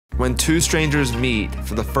When two strangers meet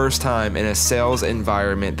for the first time in a sales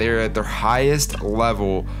environment, they're at their highest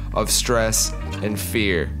level of stress and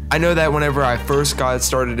fear. I know that whenever I first got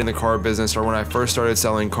started in the car business, or when I first started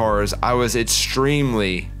selling cars, I was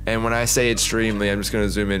extremely, and when I say extremely, I'm just gonna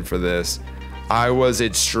zoom in for this. I was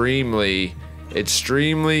extremely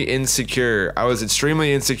insecure. I was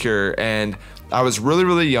extremely insecure, and I was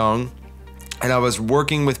really young, and I was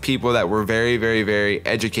working with people that were very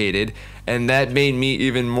educated, and that made me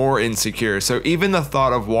even more insecure. So even the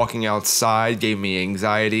thought of walking outside gave me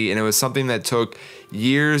anxiety, and it was something that took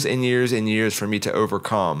years and years for me to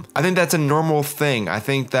overcome. I think that's a normal thing. I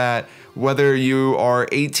think that whether you are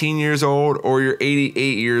 18 years old or you're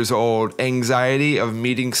 88 years old, anxiety of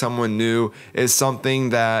meeting someone new is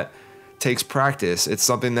something that takes practice. It's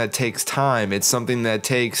something that takes time. It's something that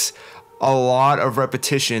takes a lot of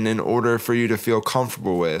repetition in order for you to feel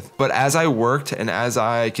comfortable with. But as I worked and as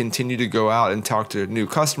I continued to go out and talk to new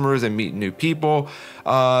customers and meet new people,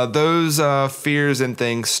 those fears and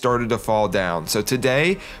things started to fall down. So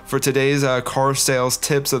today, for today's car sales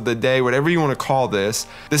tips of the day, whatever you want to call this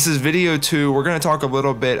is video 2. We're going to talk a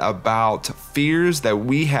little bit about fears that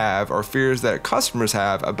we have, or fears that customers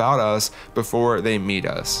have about us before they meet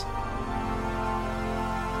us.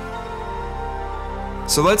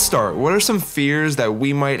 So let's start. What are some fears that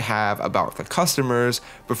we might have about the customers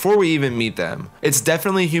before we even meet them? It's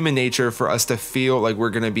definitely human nature for us to feel like we're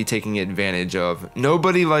going to be taking advantage of.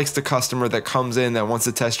 Nobody likes the customer that comes in that wants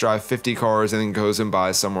to test drive 50 cars and then goes and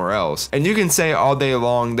buys somewhere else. And you can say all day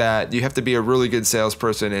long that you have to be a really good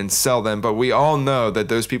salesperson and sell them, but we all know that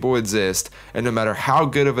those people exist, and no matter how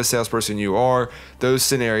good of a salesperson you are, those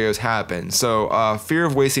scenarios happen. So fear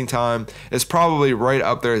of wasting time is probably right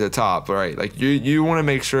up there at the top, right? Like you want to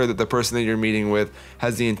make sure that the person that you're meeting with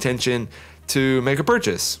has the intention to make a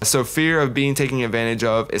purchase. So fear of being taken advantage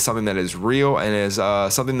of is something that is real, and is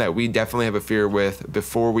something that we definitely have a fear with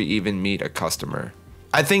before we even meet a customer.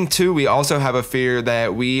 I think too, we also have a fear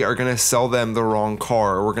that we are gonna sell them the wrong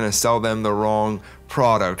car, or we're gonna sell them the wrong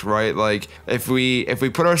product, right? Like if we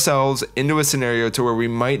put ourselves into a scenario to where we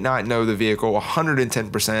might not know the vehicle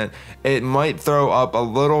 110%, it might throw up a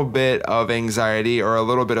little bit of anxiety or a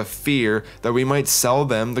little bit of fear that we might sell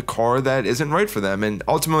them the car that isn't right for them. And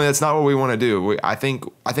ultimately, that's not what we want to do. I think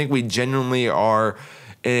we genuinely are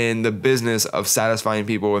in the business of satisfying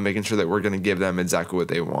people and making sure that we're going to give them exactly what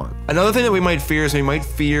they want. Another thing that we might fear is we might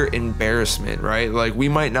fear embarrassment, right? Like we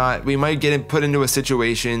might get put into a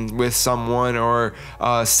situation with someone, or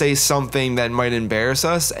say something that might embarrass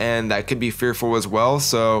us, and that could be fearful as well.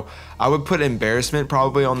 So I would put embarrassment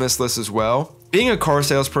probably on this list as well. Being a car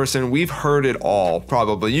salesperson, we've heard it all,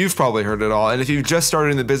 probably. You've probably heard it all. And if you've just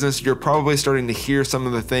started in the business, you're probably starting to hear some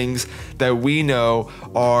of the things that we know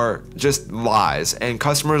are just lies. And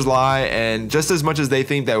customers lie, and just as much as they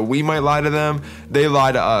think that we might lie to them, they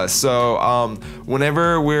lie to us. So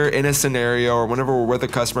whenever we're in a scenario, or whenever we're with a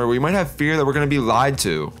customer, we might have fear that we're gonna be lied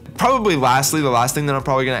to. Probably lastly, the last thing that I'm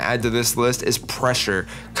probably gonna add to this list is pressure.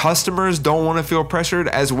 Customers don't wanna feel pressured,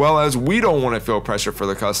 as well as we don't wanna feel pressure for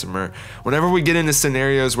the customer. Whenever we get into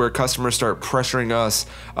scenarios where customers start pressuring us,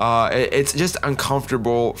 it's just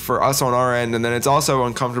uncomfortable for us on our end, and then it's also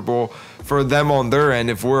uncomfortable for them on their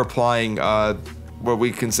end if we're applying what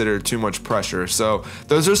we consider too much pressure. So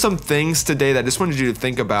those are some things today that I just wanted you to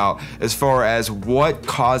think about as far as what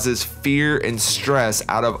causes fear and stress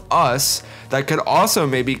out of us that could also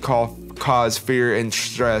maybe cause fear and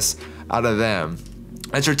stress out of them.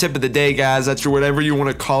 That's your tip of the day, guys. That's your whatever you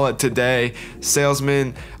want to call it today.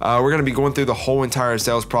 Salesman, we're going to be going through the whole entire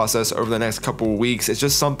sales process over the next couple of weeks. It's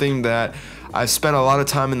just something that I've spent a lot of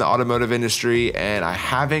time in the automotive industry, and I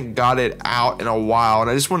haven't got it out in a while,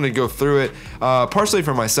 and I just wanted to go through it partially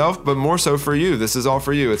for myself, but more so for you. This is all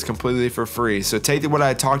for you. It's completely for free. So take what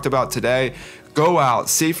I talked about today, go out,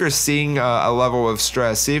 see if you're seeing a level of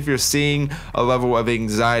stress, see if you're seeing a level of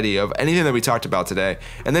anxiety of anything that we talked about today.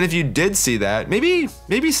 And then if you did see that, maybe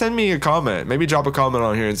send me a comment, maybe drop a comment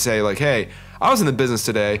on here and say like, hey, I was in the business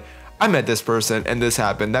today, I met this person and this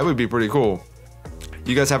happened. That would be pretty cool.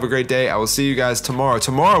 You guys have a great day. I will see you guys tomorrow.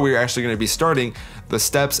 Tomorrow we're actually going to be starting the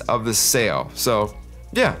steps of the sale. So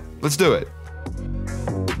yeah, let's do it.